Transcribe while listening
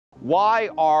why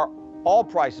are all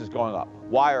prices going up?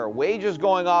 Why are wages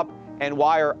going up? And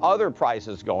why are other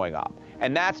prices going up?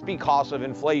 And that's because of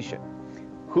inflation.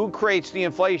 Who creates the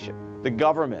inflation? The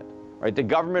government, right? The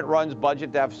government runs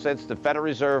budget deficits. The Federal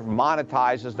Reserve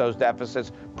monetizes those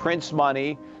deficits, prints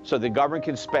money so the government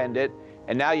can spend it.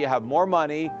 And now you have more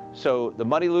money, so the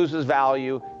money loses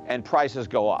value and prices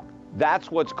go up.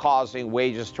 That's what's causing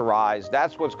wages to rise.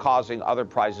 That's what's causing other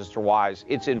prices to rise.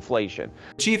 It's inflation.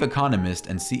 Chief economist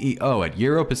and CEO at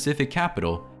Euro Pacific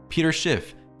Capital, Peter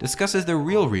Schiff, discusses the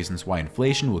real reasons why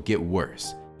inflation will get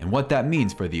worse and what that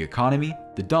means for the economy,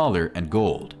 the dollar, and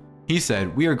gold. He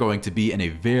said we are going to be in a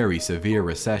very severe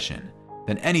recession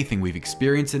than anything we've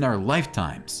experienced in our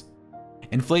lifetimes.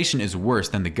 Inflation is worse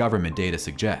than the government data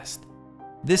suggest.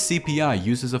 This CPI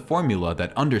uses a formula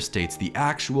that understates the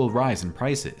actual rise in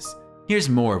prices. Here's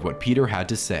more of what Peter had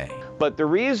to say. But the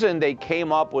reason they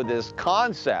came up with this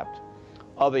concept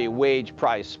of a wage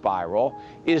price spiral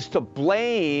is to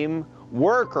blame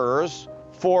workers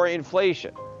for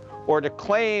inflation, or to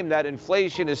claim that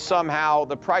inflation is somehow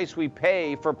the price we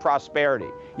pay for prosperity.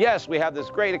 Yes, we have this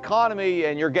great economy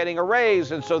and you're getting a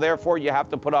raise, and so therefore you have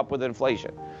to put up with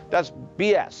inflation. That's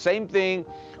BS. Same thing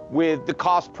with the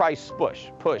cost price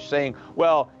push, saying,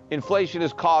 well, inflation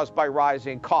is caused by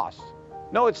rising costs.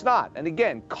 No, it's not. And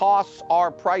again, costs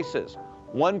are prices.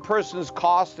 One person's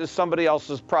cost is somebody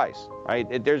else's price, right?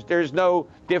 There's no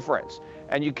difference.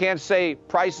 And you can't say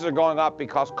prices are going up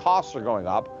because costs are going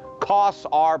up. Costs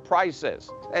are prices.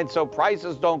 And so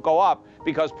prices don't go up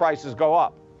because prices go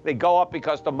up. They go up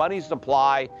because the money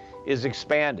supply is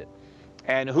expanded.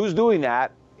 And who's doing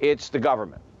that? It's the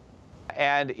government.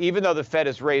 And even though the Fed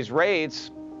has raised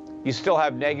rates, you still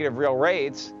have negative real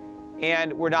rates,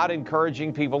 and we're not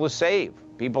encouraging people to save.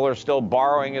 People are still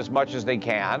borrowing as much as they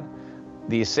can.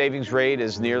 The savings rate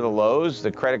is near the lows.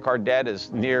 The credit card debt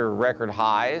is near record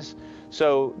highs.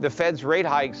 So the Fed's rate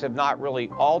hikes have not really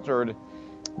altered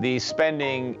the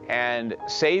spending and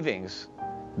savings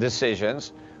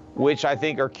decisions, which I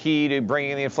think are key to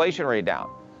bringing the inflation rate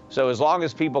down. So as long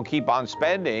as people keep on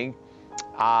spending,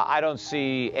 I don't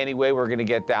see any way we're going to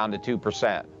get down to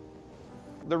 2%.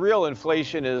 The real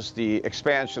inflation is the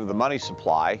expansion of the money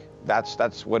supply.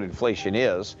 That's what inflation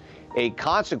is. A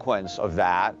consequence of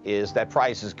that is that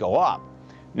prices go up.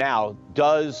 Now,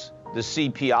 does the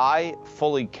CPI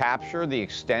fully capture the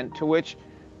extent to which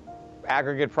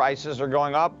aggregate prices are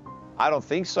going up? I don't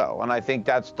think so, and I think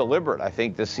that's deliberate. I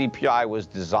think the CPI was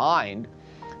designed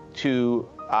to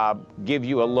give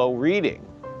you a low reading,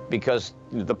 because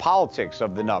the politics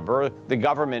of the number, the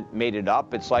government made it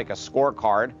up. It's like a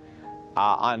scorecard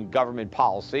on government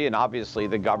policy, and obviously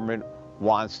the government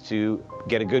wants to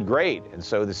get a good grade. And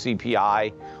so the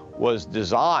CPI was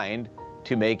designed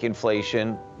to make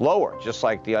inflation lower, just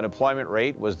like the unemployment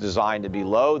rate was designed to be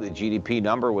low, the GDP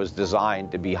number was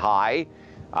designed to be high.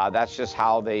 That's just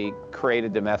how they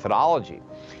created the methodology.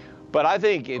 But I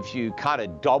think if you kind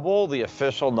of double the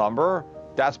official number,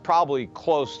 that's probably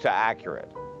close to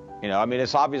accurate. You know, I mean,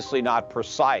 it's obviously not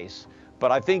precise,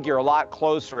 but I think you're a lot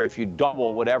closer if you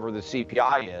double whatever the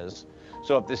CPI is.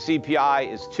 So if the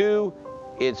CPI is 2,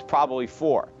 it's probably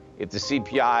 4. If the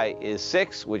CPI is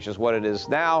 6, which is what it is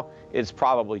now, it's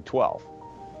probably 12.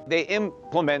 They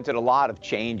implemented a lot of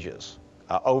changes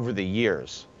over the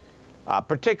years,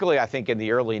 particularly, I think, in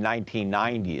the early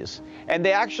 1990s. And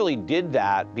they actually did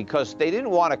that because they didn't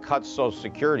want to cut Social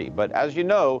Security. But as you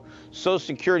know, Social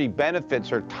Security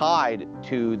benefits are tied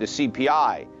to the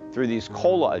CPI through these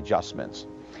COLA adjustments.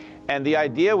 And the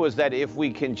idea was that if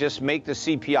we can just make the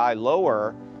CPI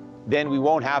lower, then we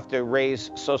won't have to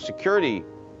raise Social Security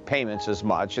payments as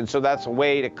much. And so that's a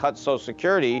way to cut Social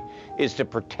Security, is to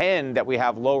pretend that we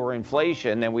have lower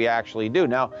inflation than we actually do.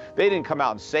 Now, they didn't come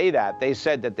out and say that. They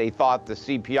said that they thought the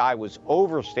CPI was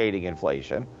overstating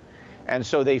inflation. And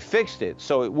so they fixed it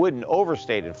so it wouldn't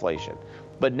overstate inflation.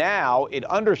 But now it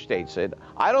understates it.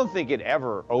 I don't think it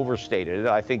ever overstated it.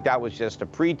 I think that was just a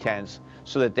pretense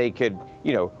so that they could,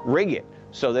 rig it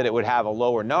so that it would have a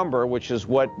lower number, which is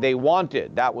what they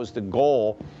wanted. That was the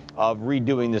goal of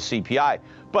redoing the CPI.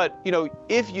 But,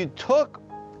 if you took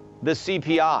the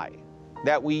CPI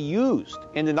that we used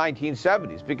in the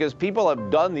 1970s, because people have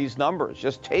done these numbers,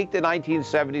 just take the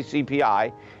 1970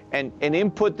 CPI and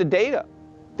input the data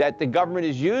that the government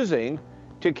is using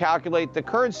to calculate the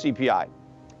current CPI.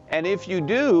 And if you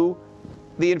do,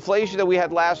 the inflation that we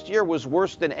had last year was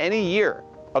worse than any year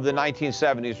of the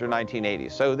 1970s or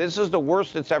 1980s. So this is the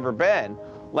worst it's ever been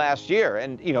last year.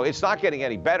 And, it's not getting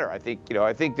any better. I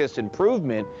think this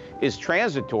improvement is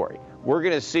transitory. We're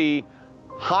going to see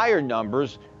higher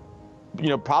numbers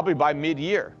Probably by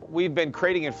mid-year. We've been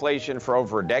creating inflation for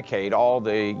over a decade. All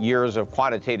the years of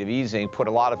quantitative easing put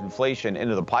a lot of inflation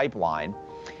into the pipeline.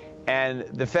 And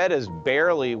the Fed has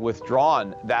barely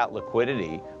withdrawn that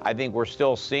liquidity. I think we're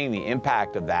still seeing the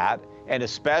impact of that, and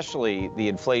especially the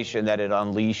inflation that it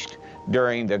unleashed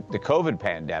during the COVID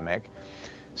pandemic.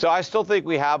 So I still think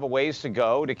we have a ways to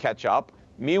go to catch up.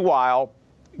 Meanwhile,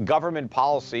 government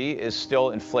policy is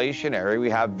still inflationary. We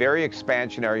have very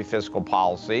expansionary fiscal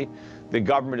policy. The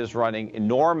government is running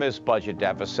enormous budget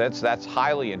deficits. That's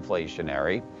highly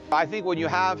inflationary. I think when you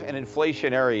have an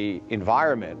inflationary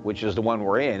environment, which is the one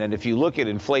we're in, and if you look at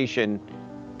inflation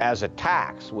as a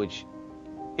tax, which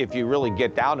if you really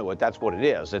get down to it, that's what it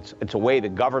is. It's a way the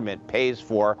government pays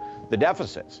for the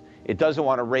deficits. It doesn't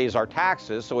want to raise our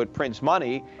taxes, so it prints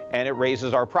money and it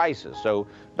raises our prices. So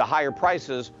the higher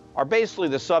prices are basically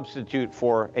the substitute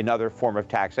for another form of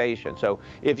taxation. So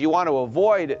if you want to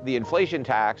avoid the inflation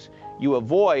tax, you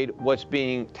avoid what's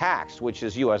being taxed, which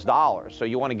is US dollars. So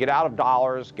you want to get out of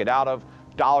dollars, get out of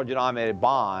dollar-denominated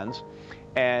bonds.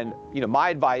 And my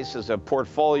advice is a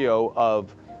portfolio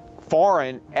of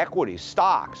foreign equity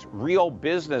stocks, real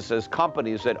businesses,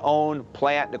 companies that own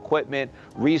plant, equipment,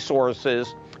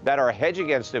 resources that are a hedge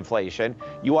against inflation.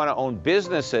 You want to own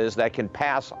businesses that can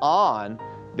pass on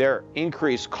their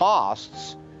increased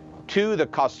costs to the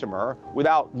customer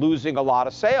without losing a lot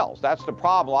of sales. That's the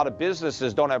problem. A lot of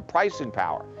businesses don't have pricing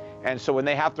power. And so when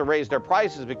they have to raise their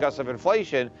prices because of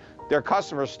inflation, their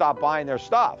customers stop buying their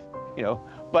stuff,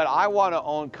 But I want to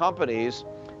own companies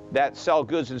that sell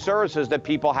goods and services that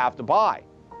people have to buy.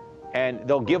 And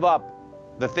they'll give up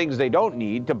the things they don't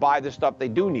need to buy the stuff they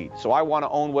do need. So I want to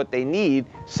own what they need,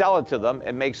 sell it to them,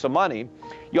 and make some money.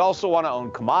 You also want to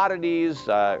own commodities,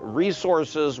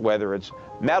 resources, whether it's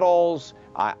metals,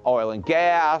 oil and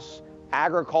gas,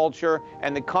 agriculture,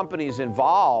 and the companies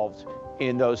involved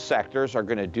in those sectors are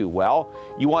going to do well.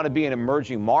 You want to be in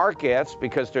emerging markets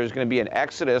because there's going to be an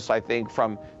exodus, I think,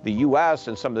 from the U.S.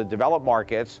 and some of the developed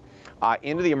markets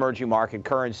into the emerging market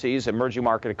currencies, emerging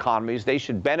market economies. They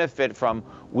should benefit from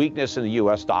weakness in the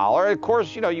U.S. dollar. Of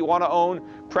course, you want to own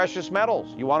precious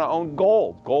metals. You want to own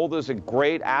gold. Gold is a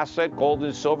great asset. Gold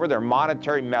and silver, they're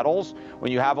monetary metals.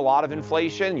 When you have a lot of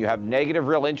inflation, you have negative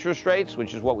real interest rates,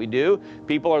 which is what we do.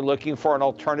 People are looking for an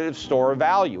alternative store of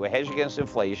value, a hedge against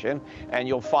inflation, and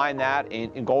you'll find that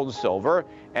in gold and silver.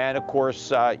 And of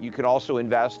course, you can also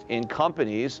invest in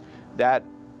companies that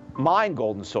mine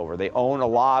gold and silver. They own a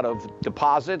lot of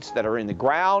deposits that are in the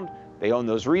ground. They own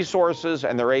those resources,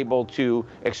 and they're able to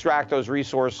extract those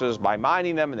resources by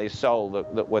mining them, and they sell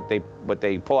what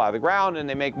they pull out of the ground, and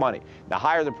they make money. The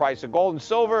higher the price of gold and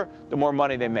silver, the more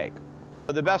money they make.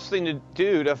 But the best thing to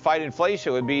do to fight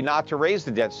inflation would be not to raise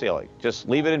the debt ceiling. Just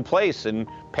leave it in place and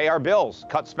pay our bills,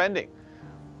 cut spending.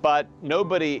 But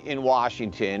nobody in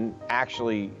Washington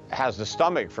actually has the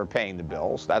stomach for paying the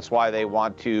bills. That's why they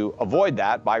want to avoid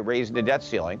that by raising the debt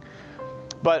ceiling.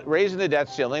 But raising the debt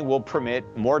ceiling will permit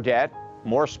more debt,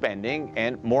 more spending,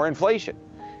 and more inflation.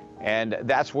 And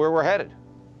that's where we're headed.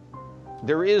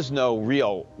 There is no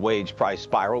real wage price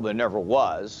spiral. There never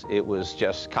was. It was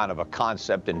just kind of a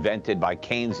concept invented by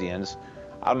Keynesians.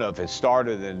 I don't know if it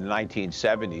started in the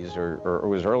 1970s or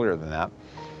was earlier than that.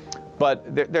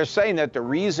 But they're saying that the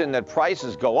reason that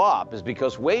prices go up is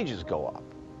because wages go up.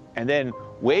 And then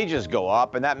wages go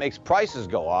up, and that makes prices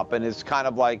go up, and it's kind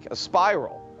of like a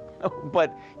spiral.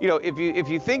 But, if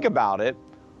you think about it,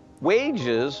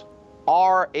 wages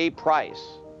are a price.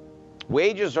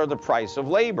 Wages are the price of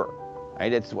labor,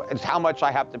 right? It's how much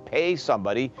I have to pay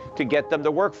somebody to get them to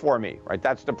work for me, right?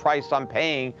 That's the price I'm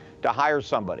paying to hire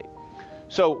somebody.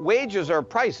 So wages are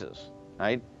prices,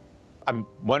 right? I'm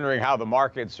wondering how the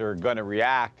markets are going to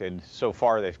react, and so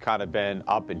far they've kind of been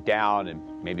up and down,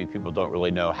 and maybe people don't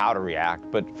really know how to react.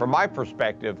 But from my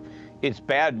perspective, it's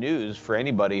bad news for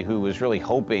anybody who was really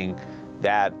hoping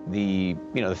that the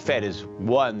Fed has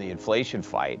won the inflation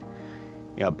fight.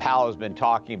 Powell has been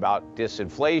talking about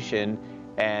disinflation,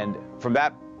 and from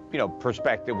that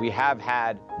perspective, we have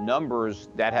had numbers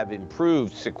that have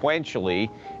improved sequentially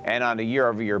and on a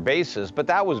year-over-year basis, but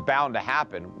that was bound to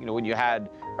happen. When you had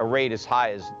a rate as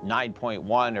high as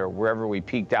 9.1 or wherever we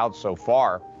peaked out so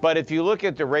far. But if you look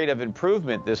at the rate of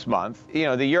improvement this month,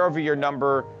 the year-over-year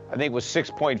number, I think, was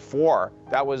 6.4.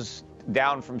 That was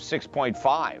down from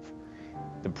 6.5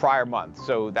 the prior month.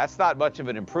 So that's not much of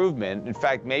an improvement. In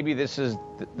fact, maybe this is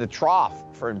the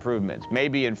trough for improvements.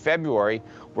 Maybe in February,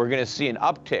 we're going to see an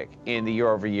uptick in the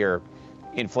year-over-year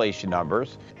inflation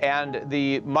numbers. And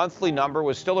the monthly number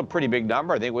was still a pretty big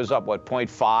number. I think it was up,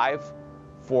 0.5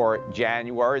 for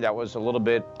January. That was a little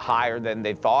bit higher than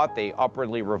they thought. They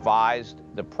upwardly revised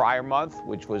the prior month,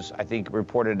 which was, I think,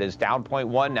 reported as down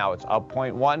 0.1. Now it's up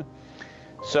 0.1.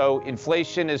 So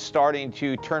inflation is starting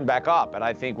to turn back up, and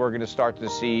I think we're going to start to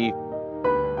see